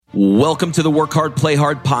Welcome to the Work Hard, Play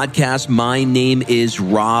Hard podcast. My name is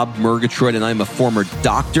Rob Murgatroyd, and I'm a former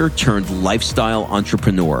doctor turned lifestyle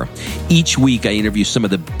entrepreneur. Each week, I interview some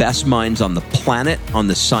of the best minds on the planet on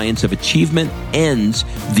the science of achievement and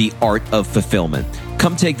the art of fulfillment.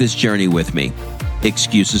 Come take this journey with me.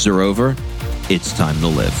 Excuses are over. It's time to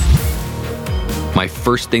live. My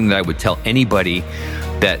first thing that I would tell anybody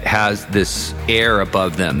that has this air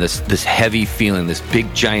above them, this heavy feeling, this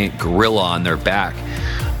big giant gorilla on their back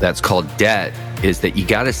that's called debt, is that you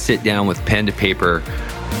got to sit down with pen to paper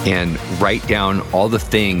and write down all the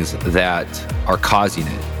things that are causing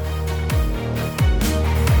it.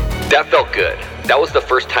 That felt good. That was the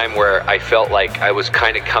first time where I felt like I was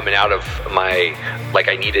kind of coming out of my, like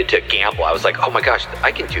I needed to gamble. I was like, oh my gosh,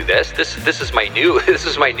 I can do this. This is my new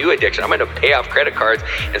addiction. I'm going to pay off credit cards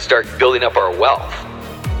and start building up our wealth.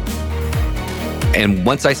 And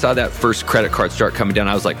once I saw that first credit card start coming down,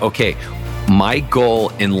 I was like, okay, my goal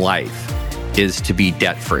in life is to be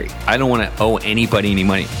debt-free. I don't want to owe anybody any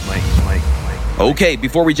money. Okay,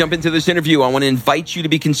 before we jump into this interview, I want to invite you to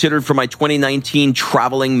be considered for my 2019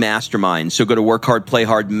 Traveling Mastermind. So go to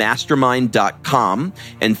workhardplayhardmastermind.com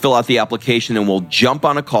and fill out the application, and we'll jump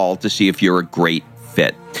on a call to see if you're a great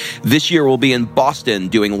fit. This year, we'll be in Boston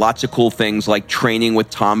doing lots of cool things like training with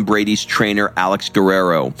Tom Brady's trainer, Alex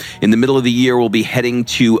Guerrero. In the middle of the year, we'll be heading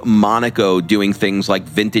to Monaco doing things like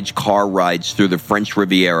vintage car rides through the French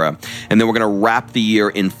Riviera. And then we're going to wrap the year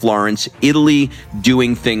in Florence, Italy,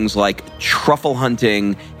 doing things like truffle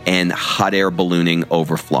hunting and hot air ballooning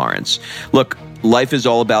over Florence. Look, life is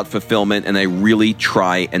all about fulfillment, and I really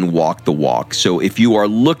try and walk the walk. So if you are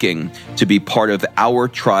looking to be part of our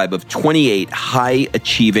tribe of 28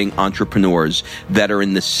 high-achieving entrepreneurs that are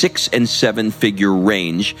in the 6- and 7-figure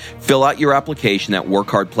range, fill out your application at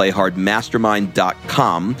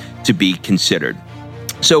workhardplayhardmastermind.com to be considered.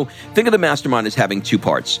 So think of the mastermind as having two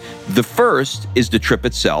parts. The first is the trip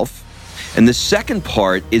itself, and the second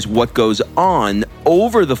part is what goes on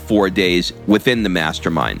over the 4 days within the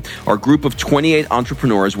mastermind. Our group of 28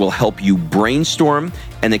 entrepreneurs will help you brainstorm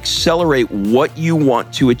and accelerate what you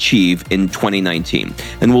want to achieve in 2019.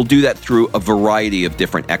 And we'll do that through a variety of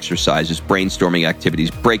different exercises, brainstorming activities,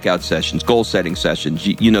 breakout sessions, goal-setting sessions.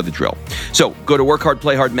 You know the drill. So go to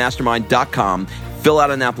workhardplayhardmastermind.com, fill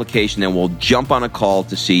out an application, and we'll jump on a call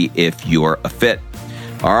to see if you're a fit.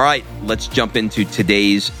 All right, let's jump into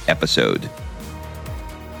today's episode.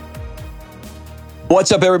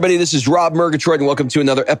 What's up, everybody? This is Rob Murgatroyd, and welcome to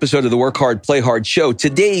another episode of the Work Hard, Play Hard show.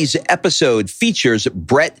 Today's episode features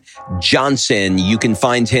Bret Johnson. You can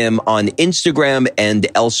find him on Instagram and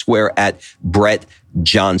elsewhere at Bret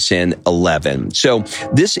Johnson 11. So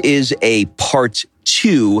this is a part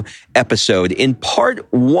 2 episode. In part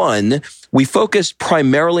 1, we focused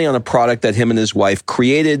primarily on a product that him and his wife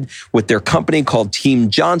created with their company called Team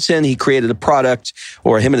Johnson. He created a product,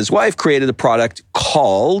 or him and his wife created a product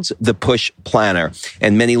called the Push Planner.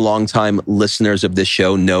 And many longtime listeners of this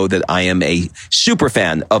show know that I am a super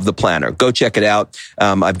fan of the planner. Go check it out.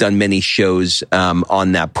 I've done many shows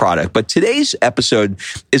on that product. But today's episode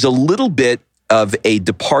is a little bit of a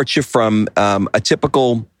departure from a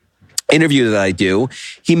typical interview that I do.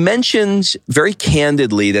 He mentions very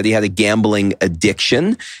candidly that he had a gambling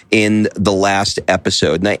addiction in the last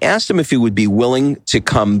episode. And I asked him if he would be willing to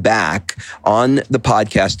come back on the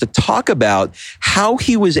podcast to talk about how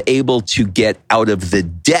he was able to get out of the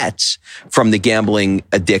debts from the gambling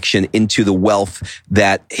addiction into the wealth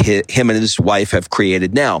that him and his wife have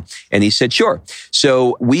created now. And he said, sure.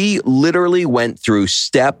 So we literally went through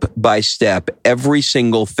step by step every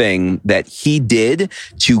single thing that he did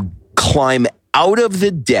to climb out of the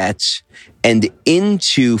debts and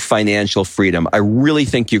into financial freedom. I really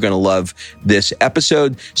think you're going to love this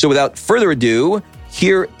episode. So without further ado,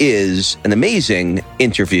 here is an amazing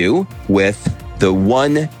interview with the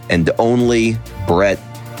one and only Bret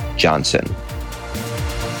Johnson.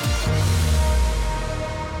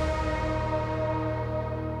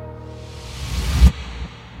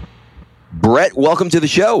 Bret, welcome to the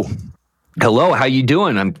show. Hello, how you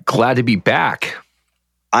doing? I'm glad to be back.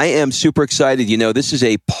 I am super excited. You know, this is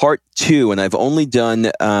a part 2, and I've only done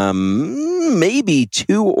maybe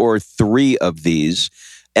 2 or 3 of these.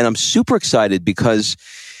 And I'm super excited because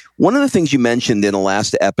one of the things you mentioned in the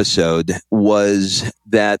last episode was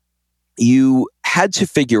that you had to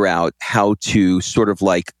figure out how to sort of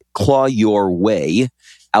like claw your way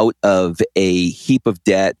out of a heap of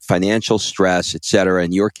debt, financial stress, et cetera.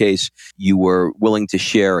 In your case, you were willing to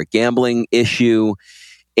share a gambling issue.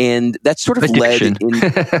 And that sort of addiction.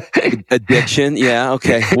 led in addiction. Yeah.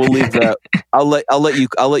 Okay. We'll leave that. I'll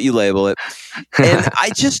let you label it. And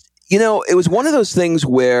I just, you know, it was one of those things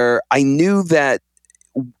where I knew that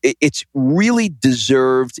it's really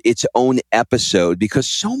deserved its own episode because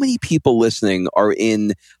so many people listening are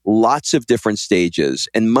in lots of different stages.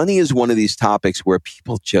 And money is one of these topics where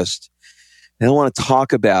people they don't want to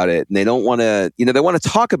talk about it. And they don't want to, they want to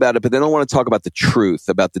talk about it, but they don't want to talk about the truth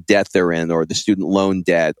about the debt they're in or the student loan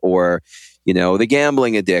debt or, the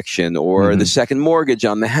gambling addiction or the second mortgage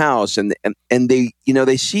on the house. And they,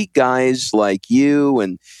 they see guys like you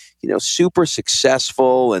and, super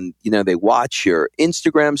successful and, they watch your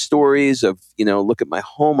Instagram stories of, look at my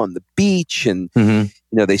home on the beach and,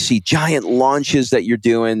 they see giant launches that you're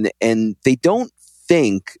doing and they don't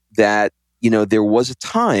think that, there was a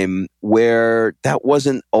time where that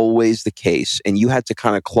wasn't always the case and you had to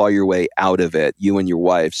kind of claw your way out of it, you and your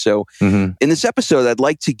wife. So in this episode, I'd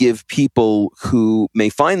like to give people who may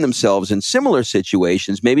find themselves in similar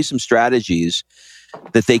situations, maybe some strategies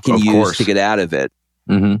that they can use to get out of it.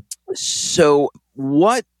 So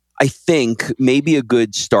what I think may be a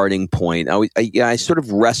good starting point, I sort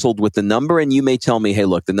of wrestled with the number and you may tell me, hey,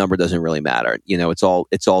 look, the number doesn't really matter. It's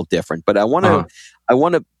all different, but I want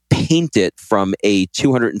to paint it from a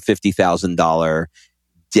 $250,000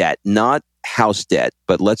 debt, not house debt,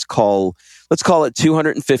 but let's call it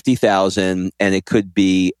 $250,000, and it could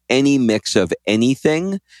be any mix of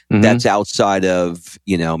anything that's outside of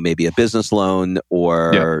maybe a business loan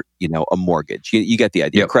or a mortgage. You get the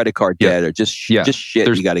idea. Credit card debt or just shit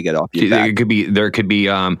you got to get off your back. There could be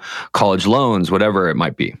college loans, whatever it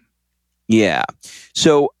might be. Yeah.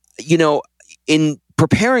 So in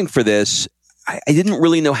preparing for this, I didn't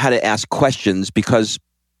really know how to ask questions because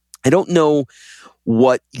I don't know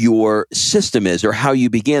what your system is or how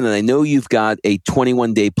you began. And I know you've got a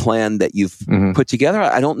 21-day plan that you've put together.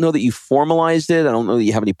 I don't know that you formalized it. I don't know that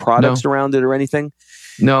you have any products around it or anything.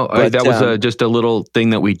 No, but, that was just a little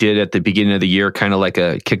thing that we did at the beginning of the year, kind of like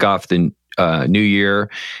a kickoff the new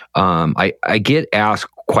year. I get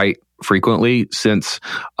asked quite frequently since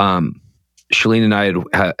Shalene and I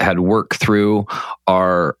had worked through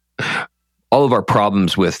all of our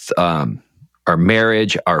problems with our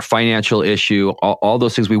marriage, our financial issue, all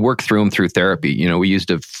those things. We work through them through therapy. We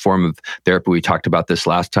used a form of therapy. We talked about this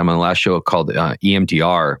last time on the last show called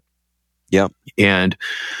EMDR. Yeah. And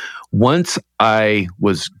once I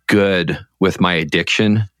was good with my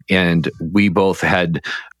addiction and we both had,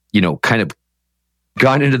 kind of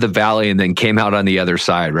gone into the valley and then came out on the other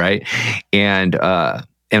side, right? And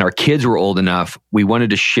our kids were old enough, we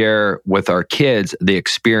wanted to share with our kids the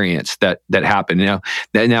experience that happened.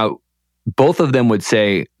 Now, both of them would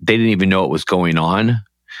say they didn't even know what was going on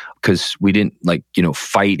because we didn't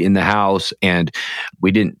fight in the house and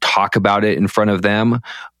we didn't talk about it in front of them.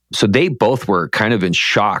 So they both were kind of in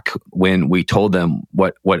shock when we told them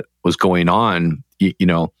what was going on,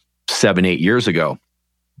 7-8 years ago.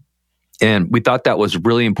 And we thought that was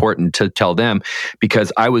really important to tell them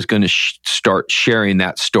because I was going to start sharing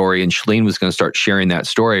that story and Shalene was going to start sharing that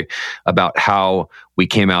story about how we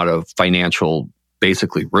came out of financial,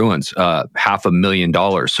 basically ruins,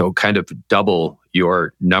 $500,000. So kind of double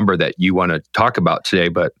your number that you want to talk about today.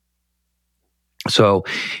 But so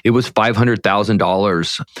it was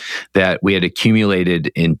 $500,000 that we had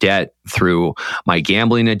accumulated in debt through my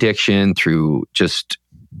gambling addiction, through just,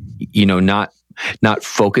 not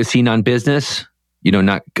focusing on business,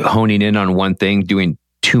 not honing in on one thing, doing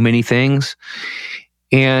too many things.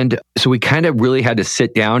 And so we kind of really had to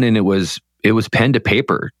sit down and it was pen to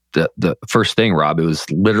paper. The first thing, Rob, it was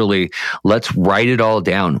literally, let's write it all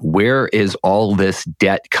down. Where is all this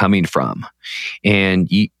debt coming from? And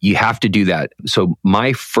you have to do that. So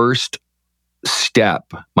my first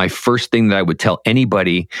step, my first thing that I would tell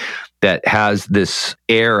anybody that has this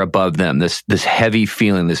air above them, this heavy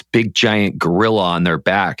feeling, this big giant gorilla on their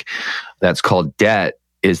back that's called debt,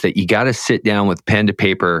 is that you got to sit down with pen to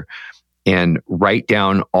paper and write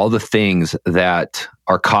down all the things that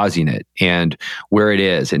are causing it and where it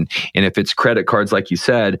is. And if it's credit cards, like you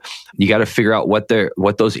said, you got to figure out what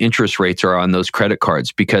those interest rates are on those credit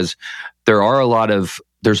cards, because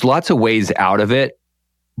there's lots of ways out of it,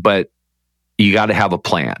 but you got to have a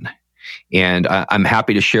plan. And I'm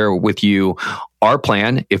happy to share with you our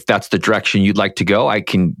plan. If that's the direction you'd like to go, I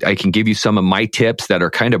can give you some of my tips that are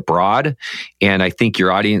kind of broad, and I think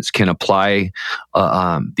your audience can apply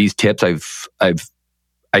these tips.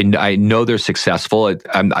 I know they're successful.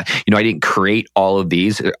 I didn't create all of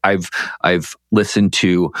these. I've listened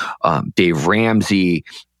to Dave Ramsey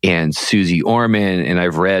and Susie Orman, and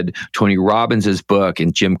I've read Tony Robbins' book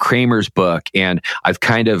and Jim Cramer's book, and I've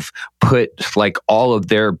kind of put like all of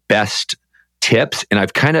their best tips, and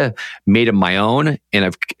I've kind of made them my own, and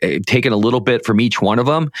I've taken a little bit from each one of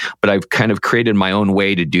them, but I've kind of created my own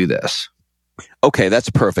way to do this. Okay, that's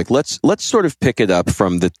perfect. Let's sort of pick it up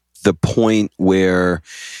from the point where,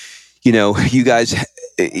 you guys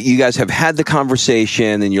have had the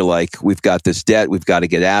conversation and you're like, we've got this debt, we've got to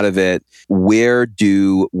get out of it. Where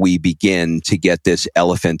do we begin to get this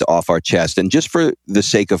elephant off our chest? And just for the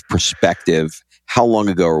sake of perspective, how long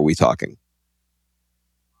ago are we talking?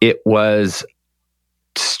 It was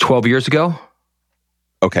 12 years ago.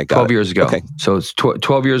 Okay, 12 years ago. Okay. So it's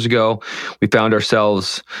 12 years ago, we found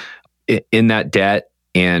ourselves in that debt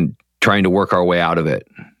and trying to work our way out of it.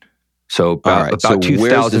 So about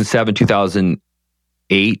 2007,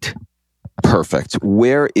 2008. Perfect.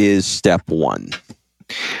 Where is step one?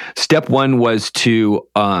 Step one was to,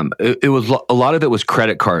 it was a lot of it was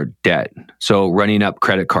credit card debt. So running up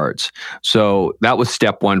credit cards. So that was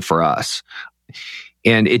step one for us.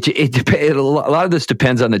 And a lot of this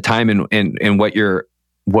depends on the time and what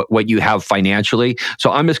you have financially.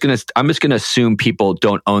 So I'm just gonna assume people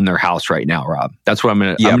don't own their house right now, Rob. That's what I'm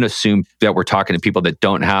gonna assume, that we're talking to people that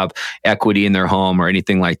don't have equity in their home or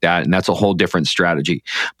anything like that, and that's a whole different strategy.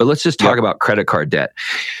 But let's just talk about credit card debt.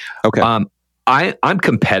 Okay. I'm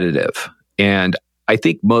competitive, and I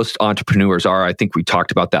think most entrepreneurs are. I think we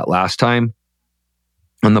talked about that last time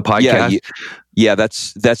on the podcast.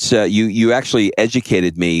 That's you actually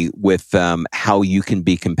educated me with how you can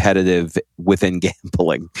be competitive within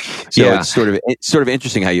gambling. So it's sort of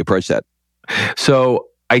interesting how you approach that. So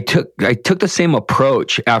I took the same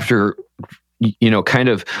approach after kind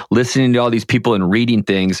of listening to all these people and reading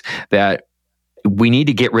things, that we need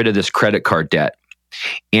to get rid of this credit card debt.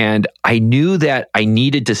 And I knew that I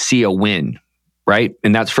needed to see a win, right?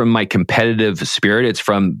 And that's from my competitive spirit. It's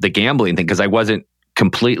from the gambling thing, because I wasn't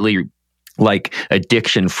completely like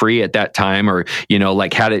addiction free at that time, or,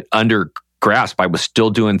 like had it under grasp. I was still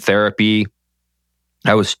doing therapy.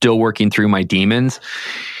 I was still working through my demons.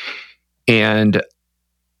 And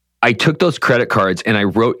I took those credit cards and I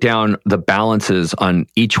wrote down the balances on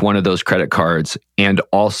each one of those credit cards and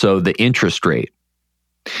also the interest rate.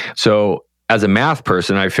 So as a math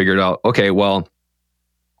person, I figured out, okay, well,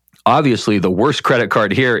 obviously the worst credit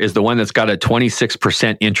card here is the one that's got a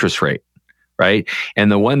 26% interest rate. Right.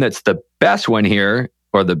 And the one that's the best one here,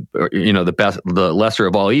 or the lesser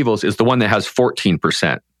of all evils, is the one that has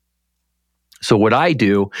 14%. So what I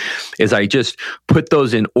do is I just put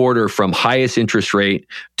those in order from highest interest rate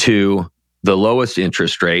to the lowest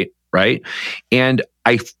interest rate. Right. And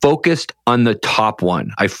I focused on the top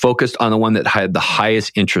one. I focused on the one that had the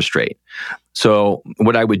highest interest rate. So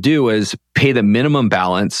what I would do is pay the minimum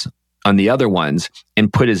balance on the other ones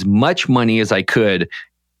and put as much money as I could.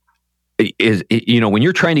 When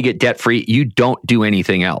you're trying to get debt free, you don't do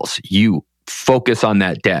anything else. You focus on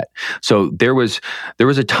that debt. So there was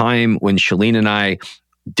a time when Shalene and I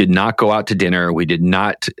did not go out to dinner. We did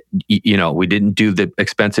not, we didn't do the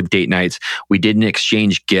expensive date nights. We didn't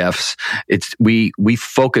exchange gifts. We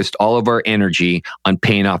focused all of our energy on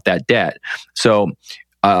paying off that debt. So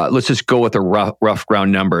let's just go with a rough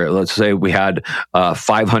round number. Let's say we had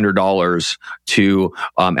 $500 to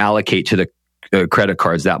allocate to the credit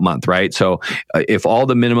cards that month, right? So if all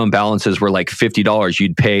the minimum balances were like $50,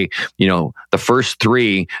 you'd pay, the first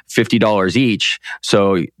three $50 each.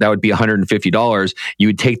 So that would be $150. You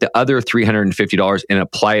would take the other $350 and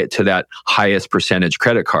apply it to that highest percentage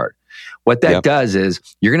credit card. What that does is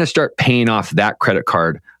you're going to start paying off that credit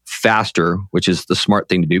card faster, which is the smart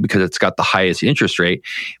thing to do because it's got the highest interest rate.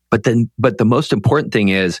 But the most important thing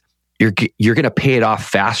is you're going to pay it off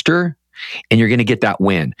faster. And you're going to get that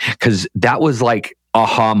win, because that was like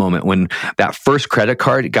aha moment when that first credit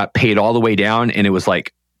card got paid all the way down, and it was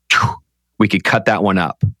like we could cut that one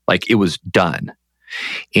up, like it was done.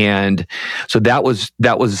 And so that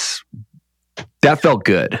felt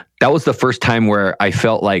good. That was the first time where I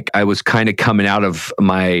felt like I was kind of coming out of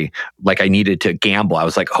I needed to gamble. I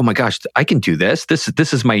was like, oh my gosh, I can do this. This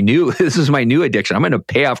is my new addiction. I'm going to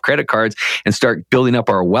pay off credit cards and start building up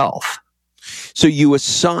our wealth. So you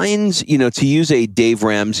assigned, to use a Dave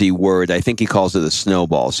Ramsey word, I think he calls it a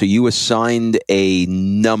snowball. So you assigned a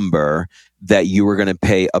number that you were going to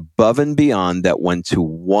pay above and beyond that went to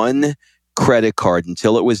one credit card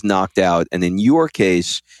until it was knocked out. And in your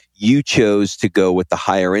case, you chose to go with the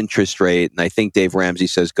higher interest rate. And I think Dave Ramsey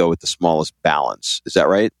says go with the smallest balance. Is that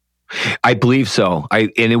right? I believe so.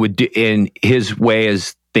 And his way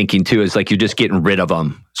is thinking too is like you're just getting rid of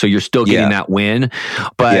them. So you're still getting that win.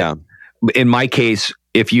 But in my case,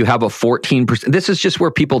 if you have a 14%, this is just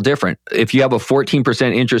where people different. If you have a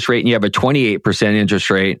 14% interest rate and you have a 28%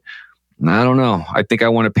 interest rate, I don't know. I think I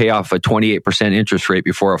want to pay off a 28% interest rate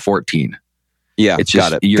before a 14. Yeah, it's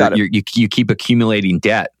just, got it. You keep accumulating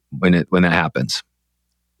debt when that happens.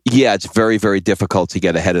 Yeah, it's very, very difficult to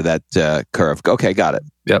get ahead of that curve. Okay, got it.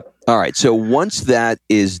 Yep. All right. So once that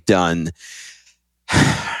is done,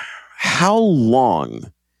 how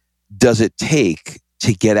long does it take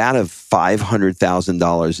to get out of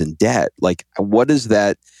 $500,000 in debt? Like, what does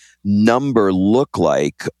that number look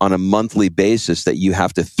like on a monthly basis that you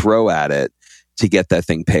have to throw at it to get that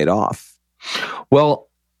thing paid off? Well,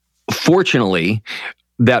 fortunately,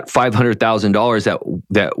 that $500,000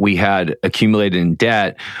 that we had accumulated in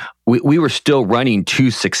debt, we were still running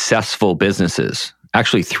 2 successful businesses.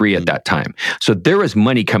 Actually 3 at that time. So there was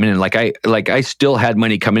money coming in. Like I still had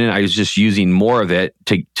money coming in. I was just using more of it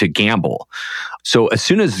to gamble. So as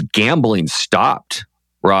soon as gambling stopped,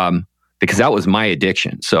 Rob, because that was my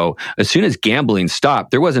addiction. So as soon as gambling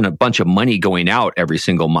stopped, there wasn't a bunch of money going out every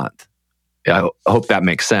single month. I hope that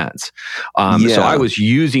makes sense. So I was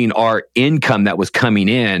using our income that was coming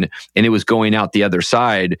in, and it was going out the other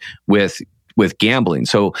side with gambling.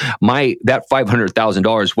 So that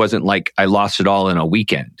 $500,000 wasn't like I lost it all in a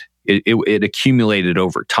weekend. It accumulated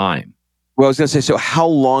over time. Well, I was going to say, so how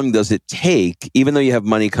long does it take, even though you have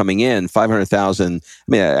money coming in, 500,000? I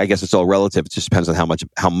mean, I guess it's all relative. It just depends on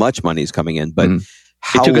how much money is coming in. But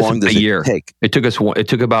how long does it take? It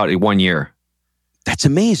took about 1 year. That's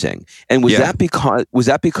amazing. And was that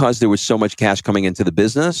because there was so much cash coming into the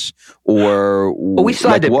business, or well, we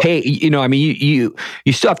still had to pay? I mean,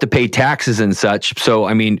 you still have to pay taxes and such. So,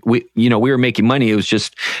 I mean, we were making money. It was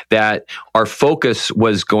just that our focus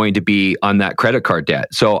was going to be on that credit card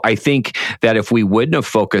debt. So, I think that if we wouldn't have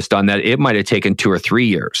focused on that, it might have taken 2 or 3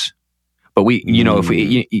 years. But if you know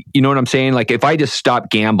what I'm saying? Like if I just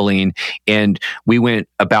stopped gambling and we went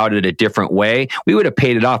about it a different way, we would have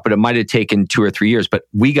paid it off, but it might have taken 2 or 3 years. But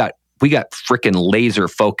we got freaking laser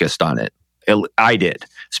focused on it. I did,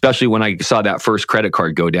 especially when I saw that first credit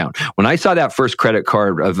card go down. When I saw that first credit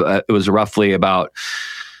card it was roughly about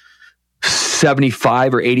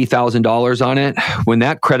 $75,000 or $80,000 on it. When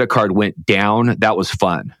that credit card went down, that was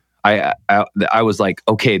fun. I was like,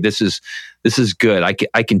 okay, this is good.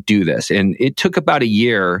 I can do this. And it took about a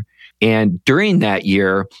year. And during that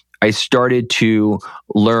year, I started to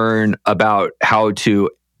learn about how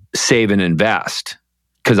to save and invest,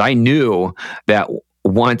 because I knew that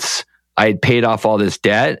once I had paid off all this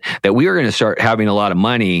debt, that we were going to start having a lot of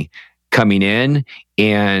money coming in.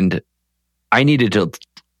 And I needed to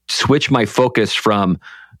switch my focus from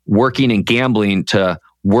working and gambling to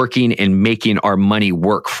working and making our money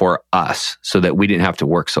work for us so that we didn't have to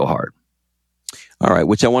work so hard. All right,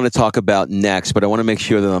 which I want to talk about next, but I want to make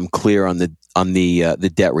sure that I'm clear on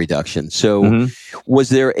the debt reduction. So was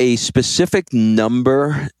there a specific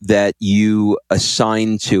number that you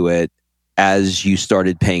assigned to it as you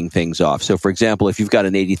started paying things off? So for example, if you've got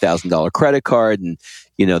an $80,000 credit card and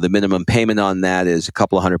the minimum payment on that is a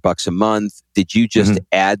couple of $100 a month, did you just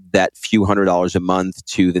add that few $100 a month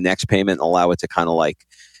to the next payment and allow it to kind of like,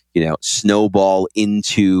 snowball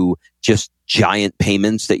into just giant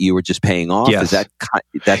payments that you were just paying off? Yes.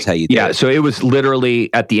 That's how you did it? Yeah. So it was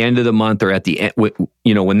literally at the end of the month, or at the end,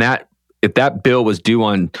 if that bill was due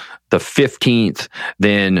on the 15th,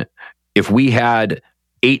 then if we had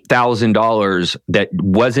 $8,000 that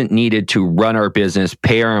wasn't needed to run our business,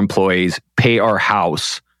 pay our employees, pay our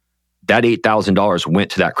house, that $8,000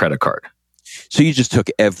 went to that credit card. So you just took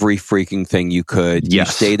every freaking thing you could. Yes.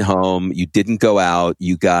 You stayed home. You didn't go out.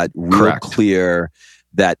 You got real clear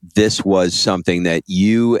that this was something that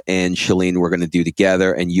you and Shalene were going to do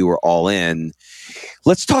together, and you were all in.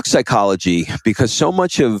 Let's talk psychology, because so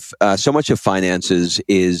much of finances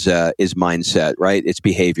is mindset, right? It's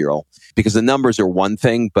behavioral, because the numbers are one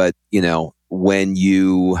thing, but when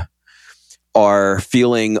you are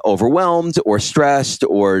feeling overwhelmed or stressed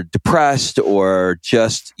or depressed or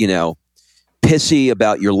just pissy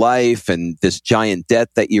about your life and this giant debt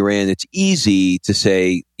that you're in, it's easy to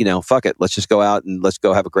say, fuck it, let's just go out and let's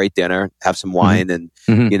go have a great dinner, have some wine, and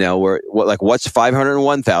what's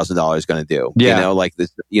 $501,000 going to do? Yeah. Like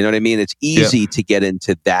this, you know what I mean? It's easy to get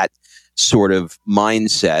into that sort of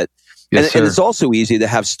mindset, and it's also easy to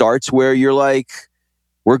have starts where you're like,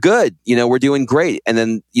 we're good, we're doing great, and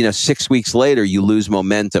then 6 weeks later you lose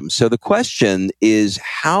momentum. So the question is,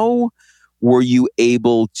 how were you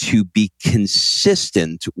able to be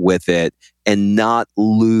consistent with it and not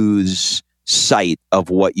lose sight of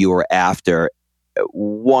what you were after?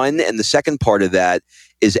 One, and the second part of that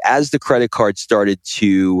is, as the credit card started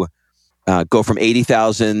to go from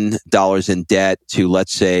 $80,000 in debt to,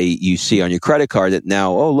 let's say, you see on your credit card that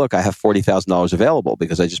now, oh look, I have $40,000 available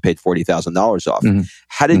because I just paid $40,000 off.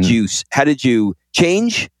 How did you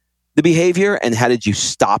change the behavior, and how did you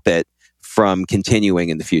stop it from continuing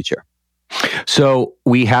in the future? So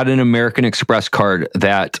we had an American Express card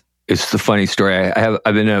that it's the funny story. I've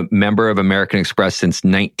been a member of American Express since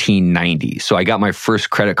 1990. So I got my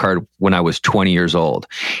first credit card when I was 20 years old.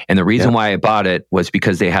 And the reason why I bought it was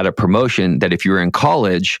because they had a promotion that if you were in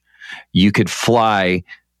college, you could fly,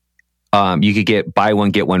 you could get buy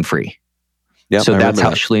one, get one free. Yep, so that's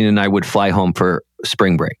how Shalene and I would fly home for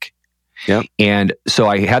spring break. Yep. And so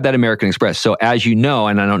I had that American Express. So as you know,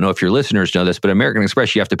 and I don't know if your listeners know this, but American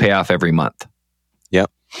Express, you have to pay off every month. Yep.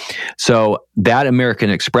 So that American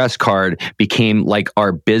Express card became like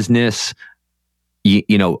our business,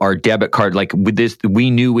 you know, our debit card. Like with this, we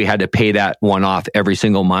knew we had to pay that one off every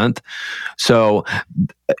single month. So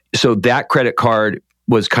that credit card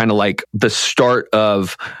was kind of like the start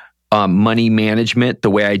of money management, the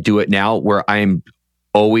way I do it now, where I'm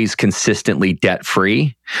always consistently debt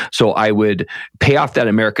free. So I would pay off that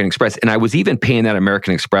American Express. And I was even paying that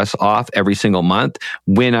American Express off every single month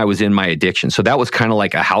when I was in my addiction. So that was kind of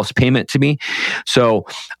like a house payment to me. So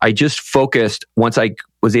I just focused, once I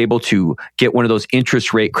was able to get one of those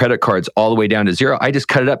interest rate credit cards all the way down to zero, I just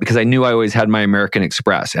cut it up because I knew I always had my American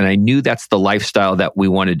Express. And I knew that's the lifestyle that we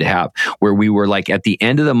wanted to have, where we were like, at the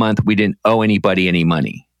end of the month, we didn't owe anybody any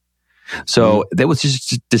money. So that was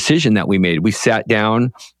just a decision that we made. We sat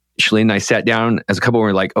down, Shalene and I sat down as a couple, and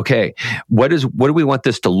we were like, okay, what do we want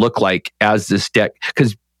this to look like as this debt?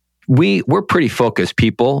 Because we're pretty focused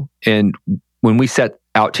people. And when we set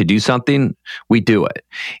out to do something, we do it.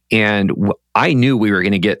 And I knew we were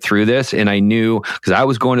going to get through this. And I knew, because I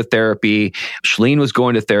was going to therapy, Shalene was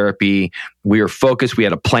going to therapy. We were focused. We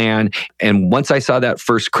had a plan. And once I saw that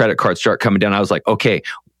first credit card start coming down, I was like, okay,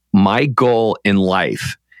 my goal in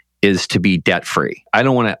life is to be debt free. I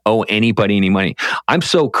don't want to owe anybody any money. I'm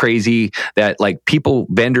so crazy that like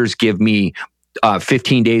vendors give me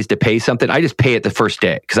 15 days to pay something. I just pay it the first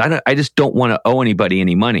day because I just don't want to owe anybody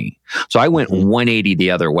any money. So I went 180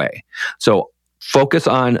 the other way. So focus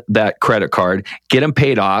on that credit card, get them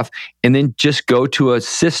paid off, and then just go to a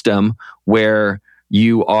system where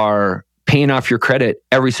you are paying off your credit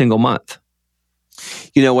every single month.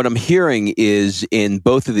 You know, what I'm hearing is in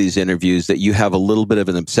both of these interviews that you have a little bit of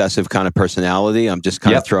an obsessive kind of personality. I'm just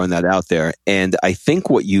kind of throwing that out there. And I think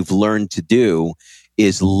what you've learned to do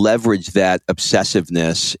is leverage that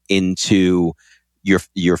obsessiveness into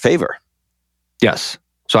your favor. Yes.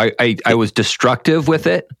 So I was destructive with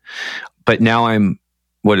it, but now I'm,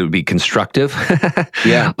 what it would be, constructive.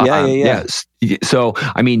 Yeah. Yes. So,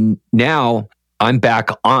 I mean, now I'm back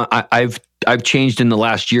on, I've changed in the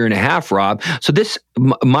last year and a half, Rob. So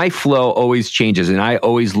my flow always changes, and I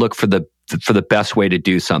always look for the best way to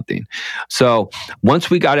do something. So once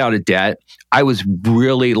we got out of debt, I was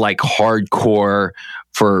really like hardcore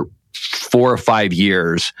for 4 or 5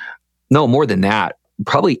 years. No, more than that,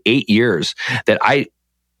 probably 8 years that I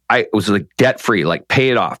was like debt free, like pay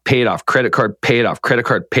it off, credit card, pay it off, credit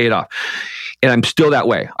card, pay it off. And I'm still that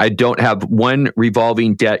way. I don't have one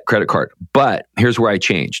revolving debt credit card, but here's where I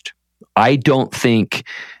changed. I don't think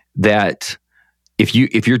that if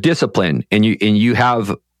you're disciplined and you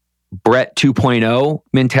have Bret 2.0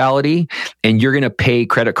 mentality and you're going to pay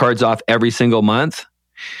credit cards off every single month,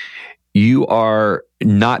 you are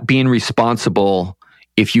not being responsible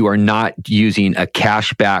if you are not using a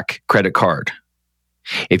cashback credit card.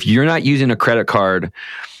 If you're not using a credit card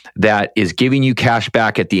that is giving you cash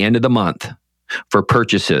back at the end of the month for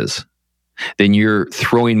purchases, then you're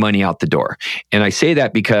throwing money out the door. And I say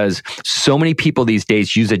that because so many people these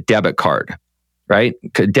days use a debit card, right?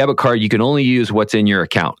 A debit card, you can only use what's in your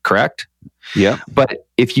account, correct? Yeah. But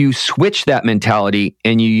if you switch that mentality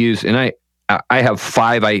and you use, and I have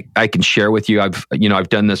 5 I can share with you. I've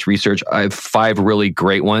done this research. I have 5 really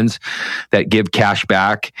great ones that give cash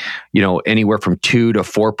back, anywhere from 2 to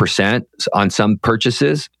 4% on some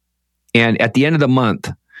purchases. And at the end of the month,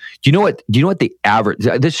 do you know what the average,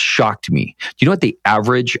 this shocked me. Do you know what the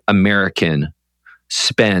average American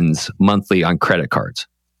spends monthly on credit cards?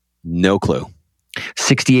 No clue.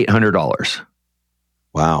 $6,800.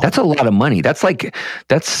 Wow. That's a lot of money. That's a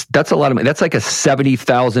lot of money. That's like a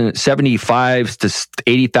 $75,000 to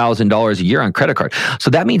 $80,000 a year on credit card.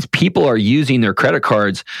 So that means people are using their credit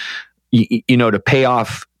cards, to pay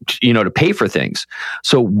off, to pay for things.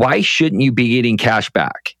 So why shouldn't you be getting cash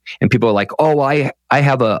back? And people are like, oh, I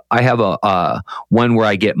have a one where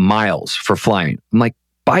I get miles for flying. I'm like,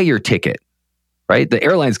 buy your ticket. Right? The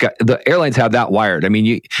airlines have that wired. I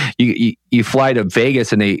mean, you fly to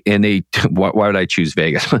Vegas and they why would I choose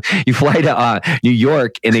Vegas? You fly to New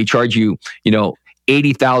York and they charge you,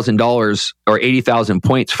 $80,000 or 80,000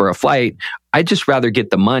 points for a flight. I'd just rather get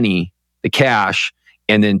the money, the cash,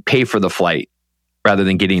 and then pay for the flight rather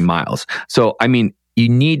than getting miles. So, I mean, you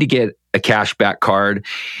need to get a cashback card.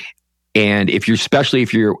 And especially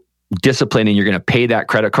if you're disciplined and you're going to pay that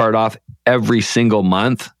credit card off every single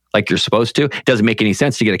month, like you're supposed to, it doesn't make any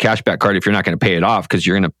sense to get a cashback card if you're not going to pay it off, because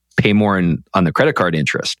you're going to pay more on the credit card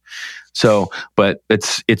interest. So, but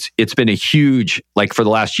it's been a huge, like for the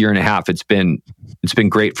last year and a half, it's been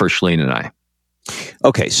great for Shalene and I.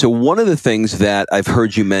 Okay. So one of the things that I've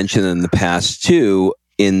heard you mention in the past too,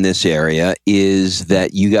 in this area, is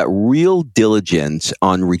that you got real diligent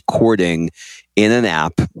on recording in an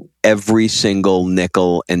app every single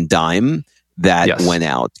nickel and dime that went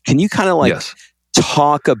out. Can you kind of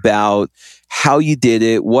talk about how you did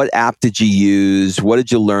it? What app did you use? What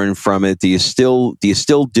did you learn from it? Do you still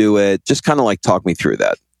do it? Just kind of like talk me through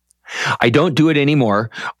that. I don't do it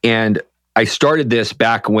anymore. And I started this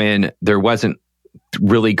back when there wasn't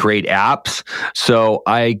really great apps. So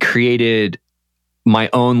I created my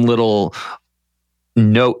own little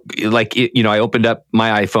note, I opened up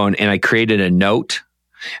my iPhone and I created a note.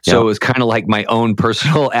 So it was kind of like my own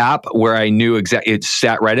personal app where I knew exactly, it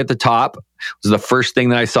sat right at the top. It was the first thing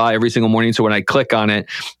that I saw every single morning. So when I click on it,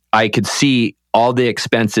 I could see all the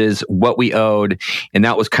expenses, what we owed. And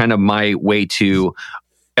that was kind of my way to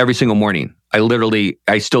every single morning.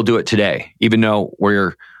 I still do it today, even though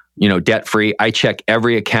we're, debt free. I check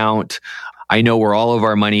every account. I know where all of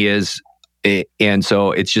our money is. And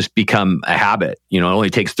so it's just become a habit. It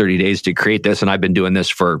only takes 30 days to create this. And I've been doing this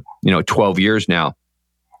for, 12 years now.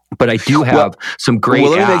 But I do have some great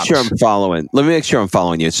let me apps. Let me make sure I'm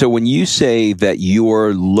following you. So when you say that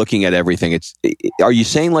you're looking at everything, are you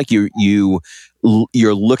saying like you're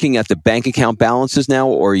looking at the bank account balances now,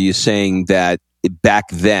 or are you saying that back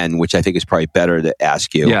then, which I think is probably better to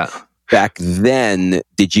ask you? Yeah. Back then,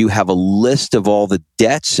 did you have a list of all the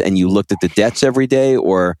debts and you looked at the debts every day,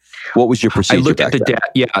 or what was your procedure? I looked at the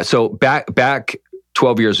debt. Yeah. So back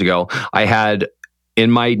 12 years ago, I had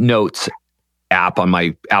in my notes app on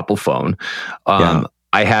my Apple phone, I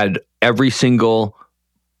had every single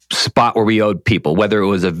spot where we owed people, whether it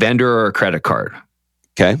was a vendor or a credit card.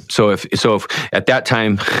 Okay. So if at that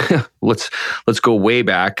time, let's go way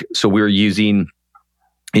back. So we were using,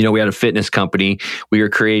 we had a fitness company. We were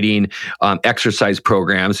creating exercise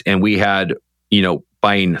programs, and we had,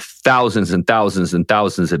 buying thousands and thousands and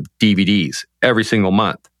thousands of DVDs every single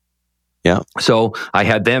month. Yeah. So I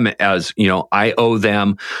had them as, I owe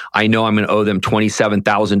them, I know I'm going to owe them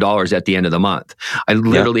 $27,000 at the end of the month. I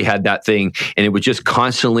literally had that thing, and it would just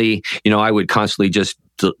constantly, I would constantly just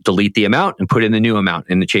delete the amount and put in the new amount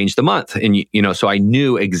and change the month. And, so I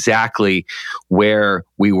knew exactly where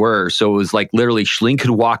we were. So it was like literally Shalene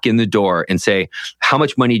could walk in the door and say, how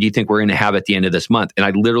much money do you think we're going to have at the end of this month? And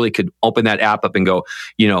I literally could open that app up and go,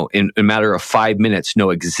 in a matter of 5 minutes,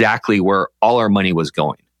 know exactly where all our money was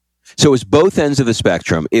going. So it was both ends of the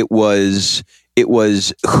spectrum. It was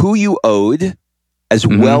who you owed as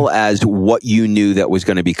well as what you knew that was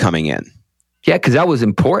going to be coming in. Yeah, because that was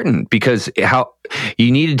important, because how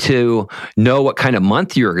you needed to know what kind of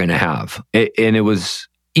month you were going to have. And it was,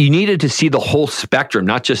 you needed to see the whole spectrum,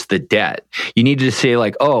 not just the debt. You needed to say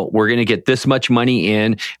like, oh, we're going to get this much money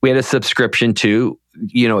in. We had a subscription to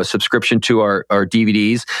our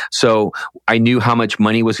DVDs. So I knew how much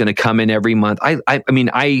money was going to come in every month.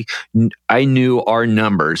 I knew our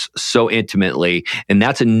numbers so intimately. And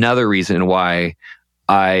that's another reason why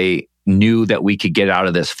I knew that we could get out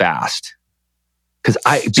of this fast.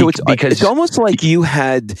 It's almost like you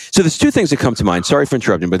had. So there's two things that come to mind. Sorry for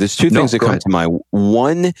interrupting, but there's two things that come to mind.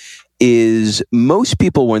 One is most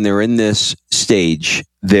people, when they're in this stage,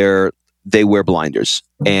 they wear blinders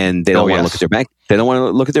and they don't want to look at their bank. They don't want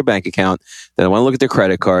to look at their bank account. They don't want to look at their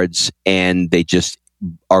credit cards, and they just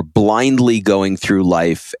are blindly going through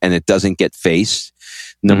life, and it doesn't get faced.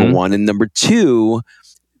 Number one. And number two,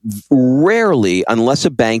 rarely, unless a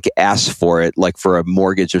bank asks for it, like for a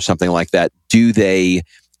mortgage or something like that, do they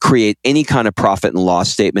create any kind of profit and loss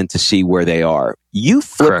statement to see where they are. You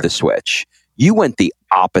flipped the switch. You went the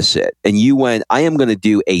opposite, and you went, I am going to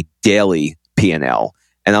do a daily P&L,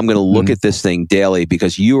 and I'm going to look at this thing daily,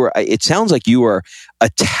 because it sounds like you are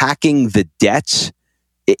attacking the debts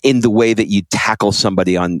in the way that you tackle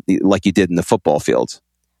somebody like you did in the football field.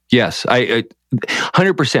 Yes, I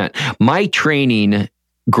 100%. My training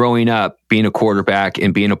growing up, being a quarterback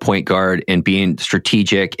and being a point guard and being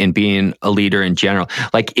strategic and being a leader in general,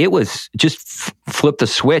 like it was just flip the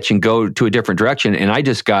switch and go to a different direction. And I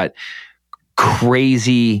just got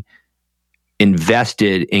crazy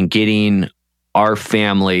invested in getting our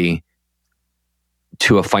family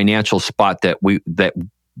to a financial spot that we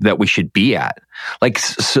should be at. Like,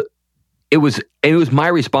 so it was my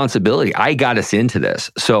responsibility. I got us into this.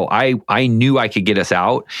 So I knew I could get us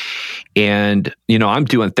out. And, I'm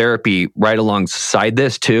doing therapy right alongside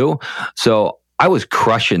this too. So I was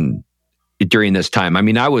crushing during this time. I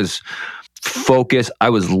mean, I was focused. I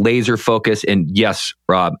was laser focused. And yes,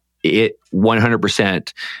 Rob, it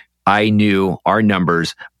 100%, I knew our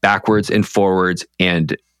numbers backwards and forwards,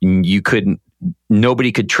 and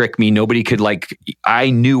nobody could trick me. Nobody could I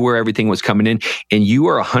knew where everything was coming in. And you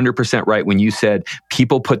are 100% right when you said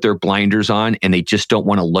people put their blinders on and they just don't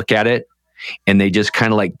want to look at it. And they just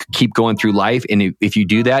kind of keep going through life. And if you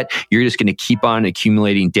do that, you're just going to keep on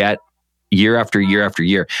accumulating debt year after year after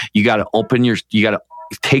year. You got to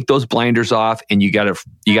take those blinders off, and you got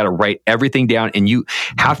to write everything down, and you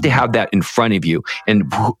have to have that in front of you.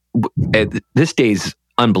 And this day's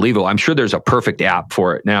unbelievable. I'm sure there's a perfect app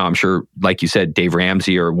for it now. I'm sure, like you said, Dave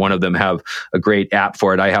Ramsey or one of them have a great app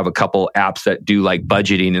for it. I have a couple apps that do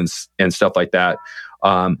budgeting and stuff like that.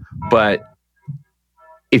 But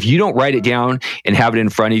if you don't write it down and have it in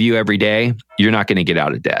front of you every day, you're not going to get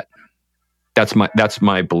out of debt. That's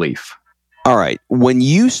my belief. All right. When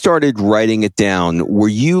you started writing it down, were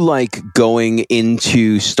you going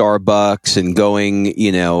into Starbucks and going,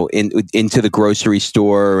 into the grocery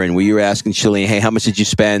store, and were you asking Shalene, hey, how much did you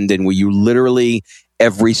spend? And were you literally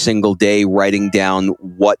every single day writing down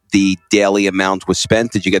what the daily amount was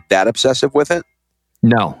spent? Did you get that obsessive with it?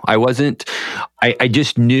 No, I wasn't. I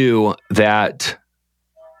just knew that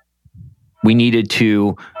we needed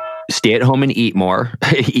to stay at home and eat more,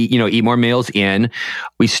 eat more meals in.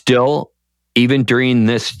 We still, even during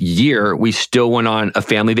this year, we still went on a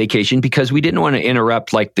family vacation because we didn't want to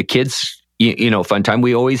interrupt the kids, fun time.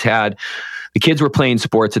 We always had, the kids were playing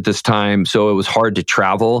sports at this time, so it was hard to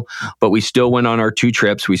travel, but we still went on our 2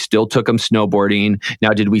 trips. We still took them snowboarding. Now,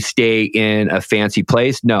 did we stay in a fancy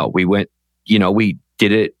place? No, we went, we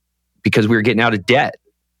did it because we were getting out of debt.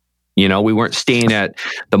 We weren't staying at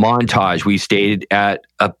the Montage. We stayed at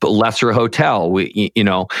a lesser hotel,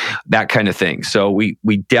 that kind of thing. So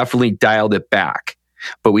we definitely dialed it back,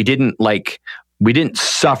 but we didn't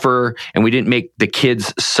suffer, and we didn't make the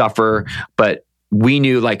kids suffer, but we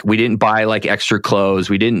knew we didn't buy extra clothes.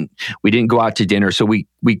 We didn't go out to dinner. So we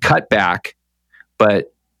cut back,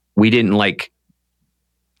 but we didn't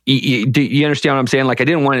do you understand what I'm saying? I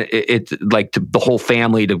didn't want the whole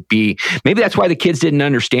family to be, maybe that's why the kids didn't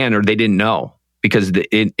understand, or they didn't know, because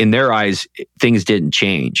in their eyes, things didn't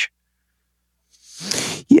change.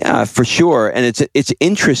 Yeah, for sure. And it's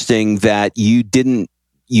interesting that you didn't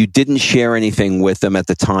share anything with them at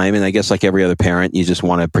the time. And I guess like every other parent, you just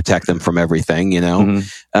want to protect them from everything,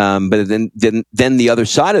 Mm-hmm. But then the other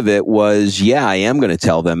side of it was, yeah, I am going to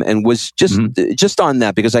tell them, and was just on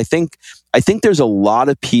that, because I think there's a lot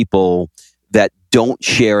of people that don't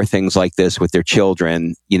share things like this with their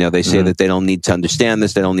children. They say that they don't need to understand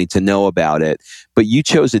this, they don't need to know about it. But you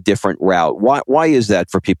chose a different route. Why is that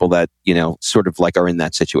for people that, sort of are in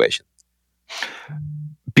that situation?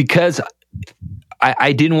 Because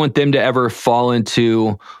I didn't want them to ever fall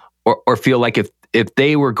into or feel like if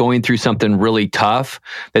they were going through something really tough,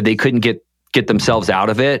 that they couldn't get themselves out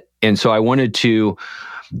of it. And so I wanted to,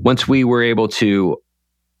 once we were able to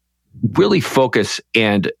really focus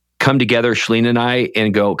and come together, Shalene and I,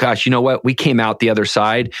 and go, gosh, you know what? We came out the other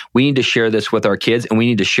side. We need to share this with our kids, and we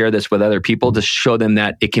need to share this with other people to show them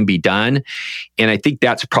that it can be done. And I think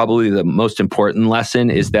that's probably the most important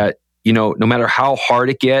lesson, is that, no matter how hard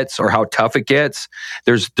it gets or how tough it gets,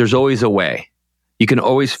 there's always a way. You can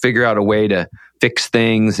always figure out a way to fix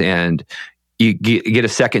things, and you get a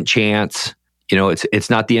second chance. It's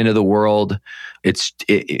not the end of the world.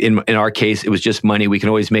 In our case, it was just money. We can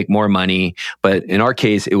always make more money. But in our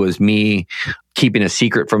case, it was me keeping a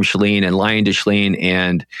secret from Shalene and lying to Shalene.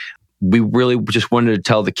 And we really just wanted to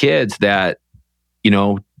tell the kids that,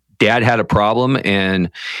 Dad had a problem. And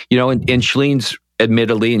Shalene's,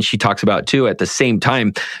 admittedly, and she talks about it too, at the same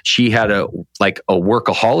time, she had a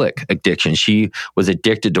workaholic addiction. She was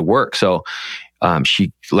addicted to work. So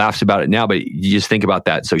she laughs about it now, but you just think about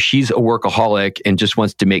that. So she's a workaholic and just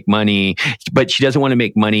wants to make money, but she doesn't want to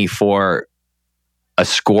make money for a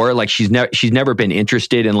score. She's never been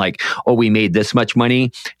interested in we made this much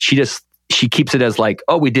money. She keeps it as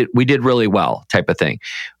we did really well type of thing.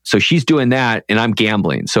 So she's doing that, and I'm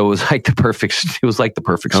gambling. So it was the perfect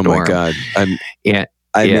storm. Oh my God.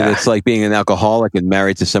 I mean, it's like being an alcoholic and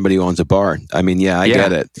married to somebody who owns a bar. I mean, I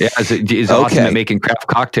get it. Yeah, it's awesome at making craft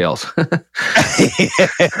cocktails.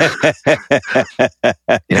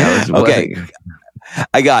 Okay.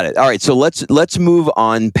 I got it. All right. So let's move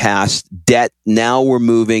on past debt. Now we're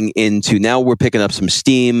picking up some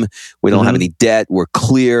steam. We don't have any debt. We're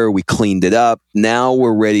clear. We cleaned it up. Now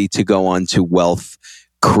we're ready to go on to wealth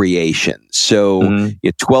creation. So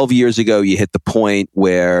 12 years ago, you hit the point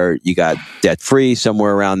where you got debt free,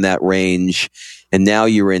 somewhere around that range. And now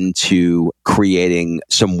you're into creating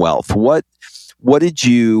some wealth. What did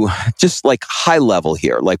you, just like high level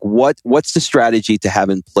here, like what's the strategy to have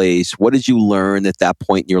in place? What did you learn at that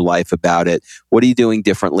point in your life about it? What are you doing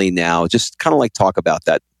differently now? Just kind of like talk about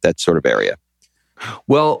that sort of area.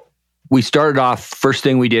 Well, we started off, first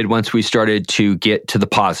thing we did once we started to get to the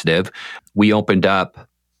positive, we opened up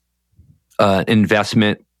an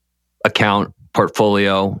investment account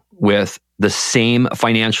portfolio with the same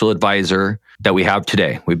financial advisor that we have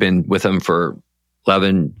today. We've been with him for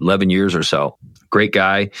 11 years or so. Great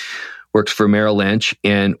guy, works for Merrill Lynch.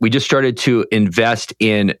 And we just started to invest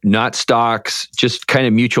in not stocks, just kind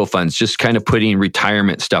of mutual funds, just kind of putting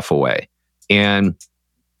retirement stuff away. And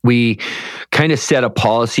we kind of set a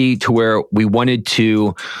policy to where we wanted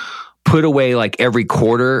to put away like every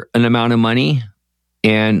quarter an amount of money.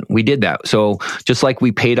 And we did that. So just like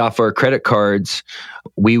we paid off our credit cards,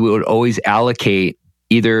 we would always allocate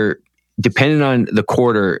either, depending on the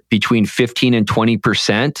quarter, between 15 and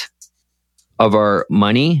 20% of our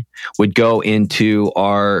money would go into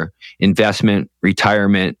our investment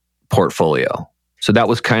retirement portfolio. So that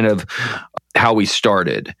was kind of how we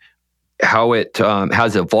started. How it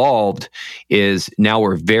has evolved is now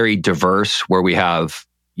we're very diverse, where we have,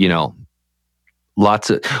 we're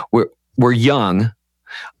young.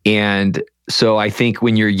 And so I think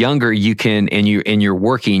when you're younger, you can, and you're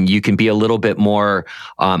working, you can be a little bit more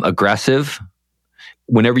aggressive.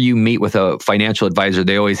 Whenever you meet with a financial advisor,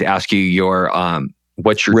 they always ask you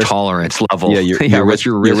what's your tolerance level? Yeah, what's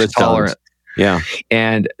your risk tolerance? Yeah.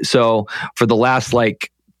 And so for the last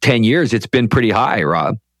 10 years, it's been pretty high,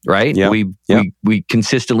 Rob, right? Yeah. We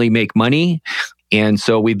consistently make money. And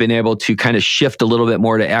so we've been able to kind of shift a little bit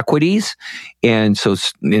more to equities. And so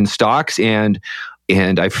in stocks, and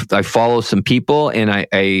I follow some people, and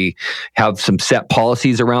I have some set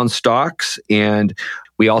policies around stocks. And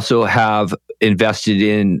we also have invested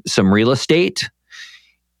in some real estate.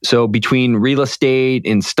 So between real estate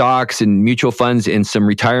and stocks and mutual funds and some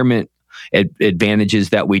retirement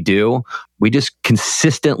advantages that we do, we just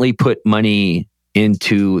consistently put money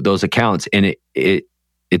into those accounts, and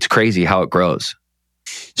it's crazy how it grows.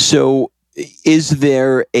 So is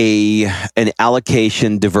there an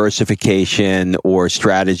allocation, diversification, or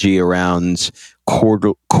strategy around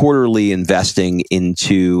quarterly investing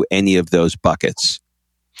into any of those buckets?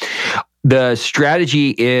 The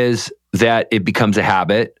strategy is that it becomes a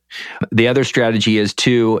habit. The other strategy is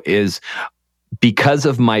because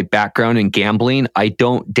of my background in gambling, I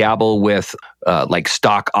don't dabble with like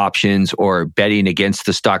stock options or betting against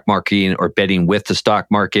the stock market or betting with the stock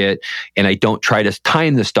market. And I don't try to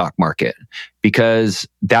time the stock market, because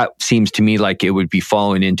that seems to me like it would be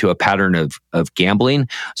falling into a pattern of gambling.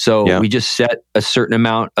 So we just set a certain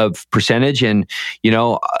amount of percentage, and,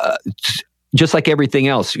 just like everything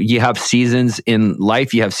else, you have seasons in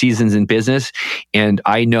life, you have seasons in business. And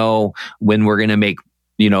I know when we're going to make,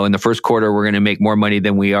 in the first quarter, we're going to make more money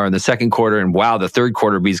than we are in the second quarter. And wow, the third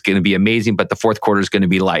quarter is going to be amazing, but the fourth quarter is going to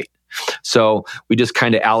be light. So we just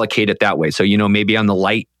kind of allocate it that way. So, maybe on the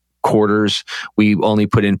light quarters, we only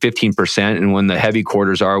put in 15%. And when the heavy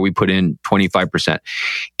quarters are, we put in 25%.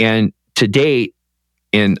 And to date,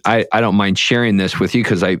 and I don't mind sharing this with you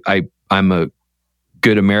because I'm a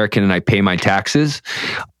good American and I pay my taxes.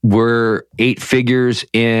 We're 8 figures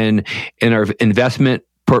in our investment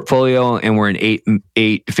portfolio, and we're in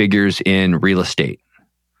eight figures in real estate.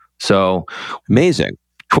 So amazing.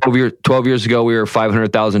 12 years ago, we were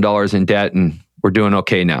 $500,000 in debt, and we're doing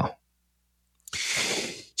okay now.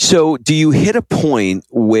 So do you hit a point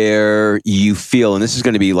where you feel, and this is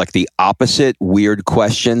going to be like the opposite weird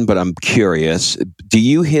question, but I'm curious, do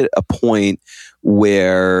you hit a point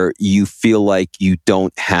where you feel like you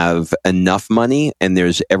don't have enough money and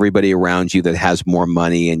there's everybody around you that has more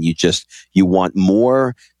money and you want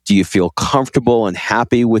more? Do you feel comfortable and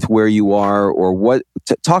happy with where you are, or what?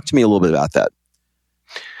 Talk to me a little bit about that.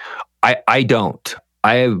 I don't.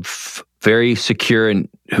 I am very secure in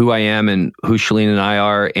who I am and who Shalene and I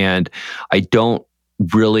are, and I don't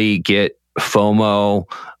really get FOMO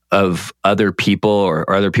of other people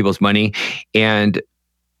or other people's money. And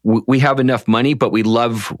we have enough money, but we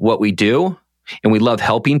love what we do, and we love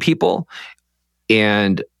helping people.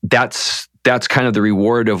 And that's kind of the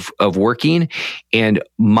reward of working. And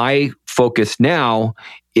my focus now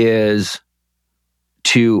is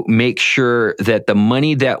to make sure that the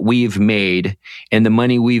money that we've made and the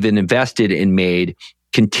money we've invested and made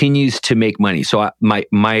continues to make money. So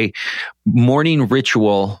my morning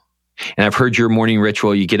ritual, and I've heard your morning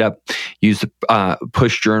ritual, you get up, use the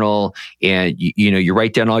push journal, and you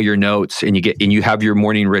write down all your notes, and you have your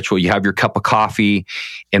morning ritual, you have your cup of coffee.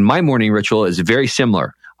 And my morning ritual is very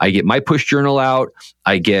similar. I get my push journal out,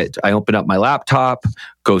 I open up my laptop,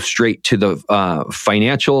 go straight to the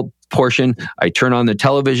financial portion. I turn on the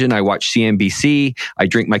television, I watch CNBC, I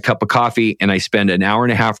drink my cup of coffee, and I spend an hour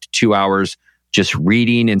and a half to 2 hours just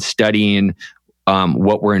reading and studying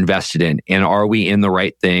what we're invested in, and are we in the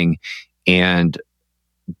right thing? And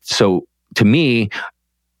so to me,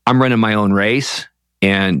 I'm running my own race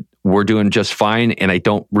and we're doing just fine. And I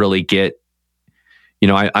don't really get,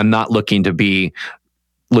 I'm not looking to get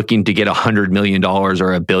 $100 million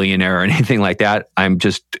or a billionaire or anything like that. I'm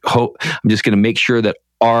just going to make sure that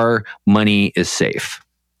our money is safe.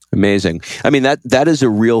 Amazing. I mean, that is a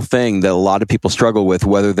real thing that a lot of people struggle with,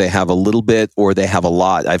 whether they have a little bit or they have a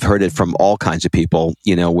lot. I've heard it from all kinds of people,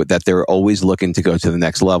 that they're always looking to go to the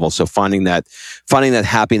next level. So finding that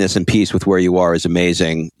happiness and peace with where you are is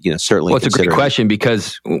amazing. Certainly. Well, it's a great question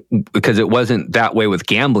because it wasn't that way with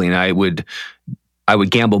gambling. I would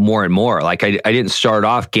gamble more and more. Like I didn't start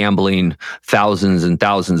off gambling thousands and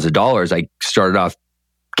thousands of dollars. I started off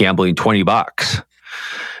gambling $20.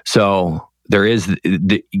 So there is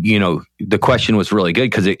the question was really good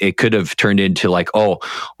because it could have turned into like, oh,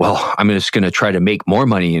 well, I'm just going to try to make more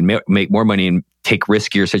money and make more money and take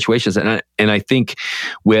riskier situations. And I think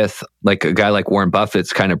with like a guy like Warren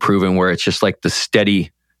Buffett's kind of proven where it's just like the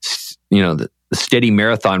steady, the steady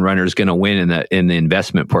marathon runner is going to win in the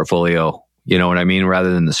investment portfolio. You know what I mean?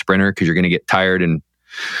 Rather than the sprinter, because you're going to get tired and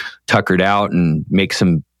tuckered out and make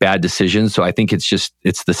some bad decisions. So I think it's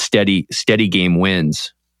the steady game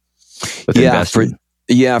wins. For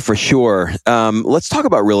sure. Let's talk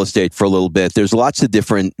about real estate for a little bit. There's lots of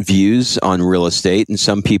different views on real estate, and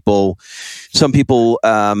some people.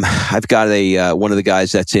 I've got one of the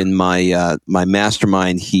guys that's in my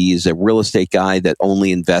mastermind. He's a real estate guy that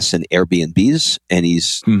only invests in Airbnbs, and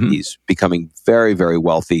he's becoming very, very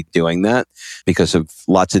wealthy doing that because of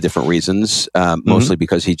lots of different reasons. Mostly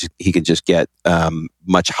because he can just get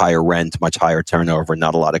much higher rent, much higher turnover,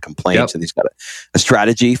 not a lot of complaints, and he's got a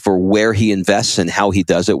strategy for where he invests and how he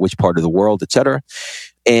does it, which part of the world, et cetera.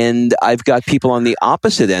 And I've got people on the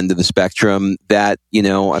opposite end of the spectrum that,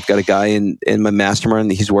 I've got a guy in my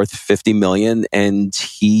mastermind, he's worth $50 million. And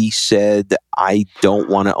he said, I don't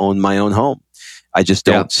want to own my own home. I just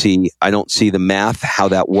don't see the math, how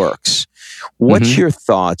that works. What's your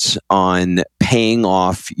thoughts on paying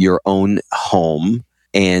off your own home,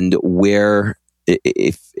 and where,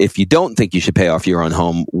 if you don't think you should pay off your own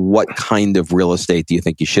home, what kind of real estate do you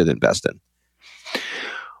think you should invest in?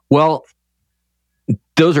 Well,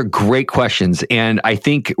 those are great questions. And I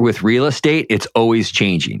think with real estate, it's always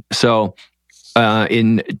changing. So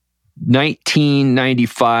in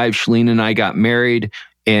 1995, Shalene and I got married,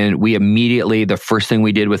 and we immediately, the first thing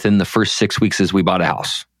we did within the first 6 weeks is we bought a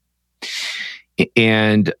house.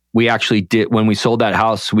 And we actually did, when we sold that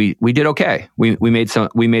house, we did okay. We made some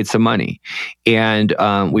money, and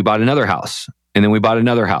we bought another house, and then we bought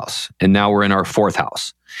another house, and now we're in our fourth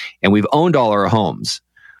house, and we've owned all our homes.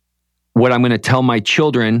 What I'm going to tell my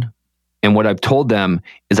children, and what I've told them,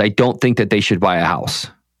 is I don't think that they should buy a house.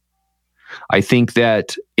 I think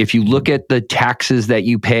that if you look at the taxes that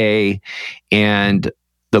you pay and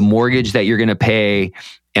the mortgage that you're going to pay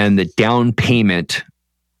and the down payment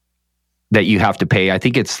that you have to pay, I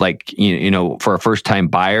think it's like, for a first-time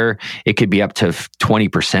buyer, it could be up to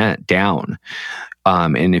 20% down.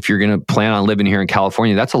 And if you're going to plan on living here in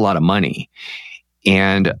California, that's a lot of money.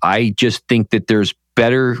 And I just think that there's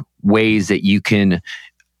better ways that you can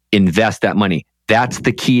invest that money. That's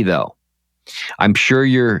the key, though. I'm sure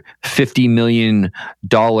your $50 million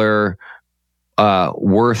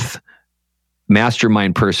worth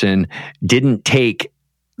mastermind person didn't take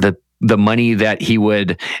the money that he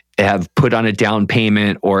would have put on a down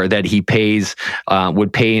payment or that he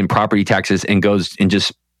would pay in property taxes and goes and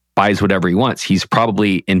just buys whatever he wants. He's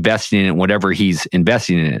probably investing in whatever he's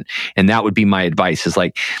investing in. And that would be my advice, is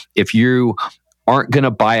like, if you aren't going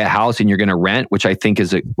to buy a house and you're going to rent, which I think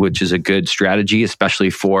is a good strategy, especially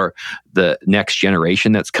for the next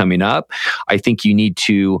generation that's coming up. I think you need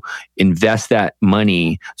to invest that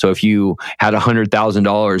money. So if you had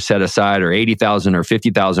 $100,000 set aside, or $80,000 or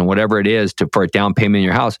 $50,000, whatever it is, for a down payment in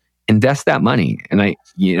your house, invest that money. And I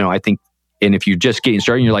think And if you're just getting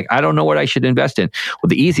started and you're like, I don't know what I should invest in. Well,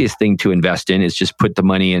 the easiest thing to invest in is just put the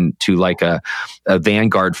money into like a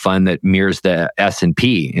Vanguard fund that mirrors the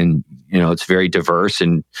S&P. And, it's very diverse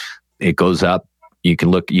and it goes up. You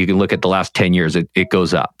can look at the last 10 years. It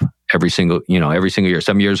goes up every single year.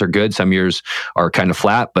 Some years are good. Some years are kind of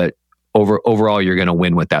flat, but overall, you're going to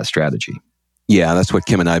win with that strategy. Yeah, that's what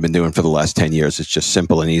Kim and I have been doing for the last 10 years. It's just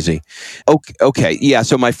simple and easy. Okay. Yeah.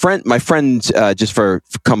 So my friend, just for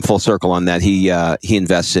come full circle on that, he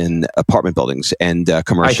invests in apartment buildings and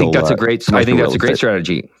commercial. I think that's a great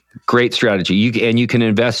strategy. Great strategy. You can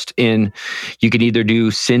invest in. You can either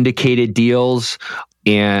do syndicated deals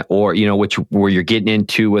or where you're getting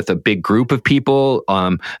into with a big group of people.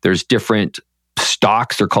 There's different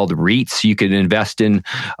stocks. They're called REITs. You can invest in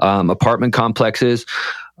apartment complexes.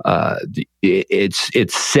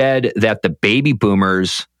 It's said that the baby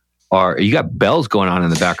boomers you got bells going on in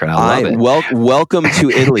the background. I love it. Welcome to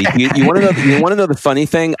Italy. You want to know the funny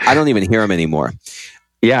thing? I don't even hear them anymore.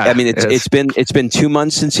 Yeah. I mean, it's been 2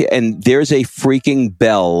 months and there's a freaking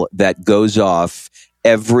bell that goes off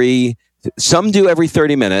some do every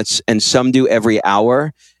 30 minutes and some do every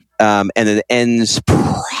hour. And it ends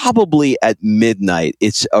probably at midnight.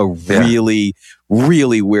 It's a really,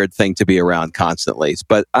 really weird thing to be around constantly.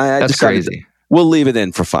 But that's crazy. We'll leave it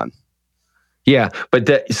in for fun. Yeah, but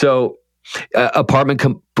apartment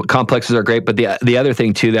complexes are great. But the other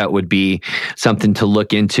thing too that would be something to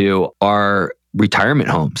look into are retirement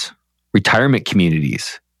homes, retirement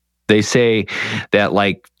communities. They say that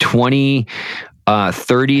like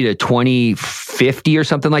 2030 to 2050 or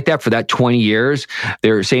something like that, for that 20 years,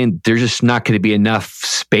 they're saying there's just not going to be enough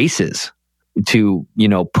spaces to,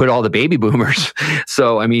 put all the baby boomers.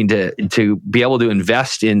 So, I mean, to be able to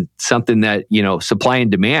invest in something that, supply and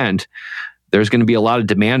demand, there's going to be a lot of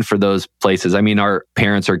demand for those places. I mean, our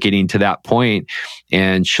parents are getting to that point,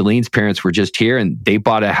 and Shalene's parents were just here and they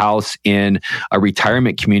bought a house in a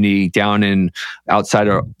retirement community down outside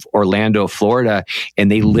of Orlando, Florida.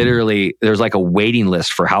 And they literally, there's like a waiting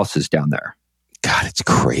list for houses down there. God, it's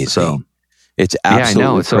crazy. So, it's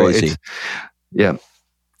absolutely crazy. Yeah.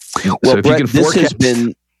 Well, so Bret, this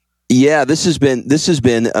has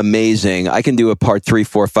been amazing. I can do a part 3,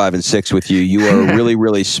 4, 5, and 6 with you. You are a really,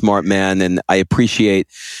 really smart man, and I appreciate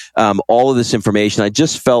all of this information. I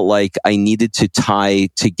just felt like I needed to tie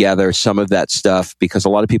together some of that stuff because a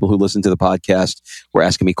lot of people who listen to the podcast were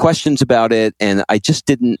asking me questions about it, and I just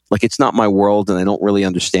didn't it's not my world, and I don't really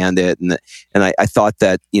understand it. And I thought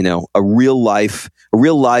that a real live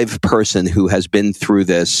person who has been through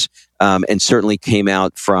this. And certainly came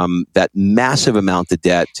out from that massive amount of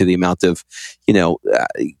debt to the amount of,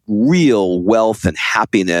 real wealth and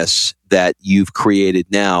happiness that you've created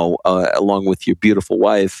now, along with your beautiful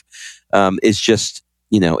wife, is just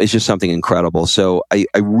something incredible. So I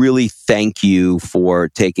really thank you for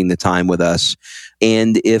taking the time with us.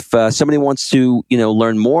 And if somebody wants to,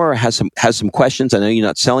 learn more, has some questions, I know you're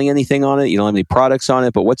not selling anything on it, you don't have any products on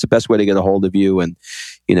it, but what's the best way to get a hold of you? And,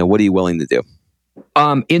 what are you willing to do?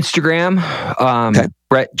 Instagram, okay.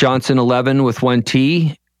 Bret Johnson 11 with 1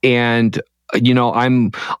 T. And,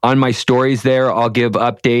 I'm on my stories there. I'll give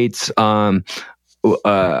updates.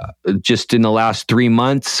 Just in the last 3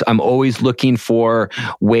 months, I'm always looking for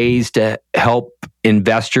ways to help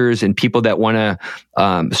investors and people that want to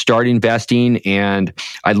start investing. And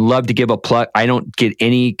I'd love to give a plug. I don't get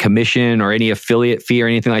any commission or any affiliate fee or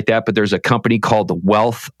anything like that, but there's a company called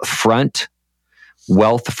Wealthfront,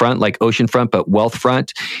 like oceanfront, but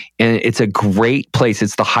Wealthfront. And it's a great place.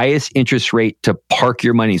 It's the highest interest rate to park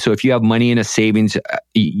your money. So if you have money in a savings,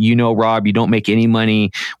 Rob, you don't make any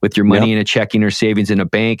money with your money in a checking or savings in a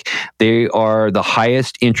bank. They are the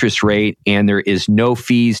highest interest rate, and there is no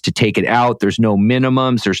fees to take it out. There's no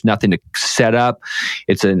minimums. There's nothing to set up.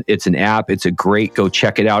 It's an app. It's a great, go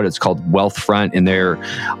check it out. It's called Wealthfront, and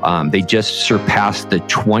they just surpassed the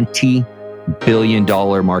 $20 billion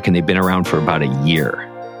mark, and they've been around for about a year.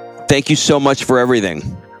 Thank you so much for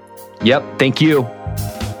everything. Yep. Thank you.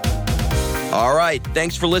 All right.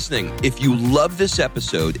 Thanks for listening. If you love this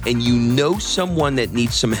episode and you know someone that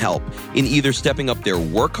needs some help in either stepping up their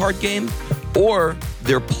work hard game or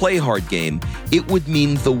their play hard game, it would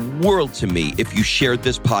mean the world to me if you shared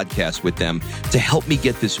this podcast with them to help me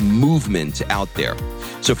get this movement out there.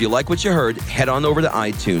 So if you like what you heard, head on over to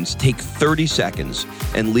iTunes, take 30 seconds,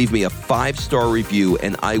 and leave me a 5-star review,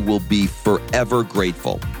 and I will be forever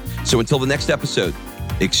grateful. So until the next episode,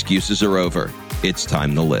 excuses are over. It's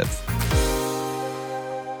time to live.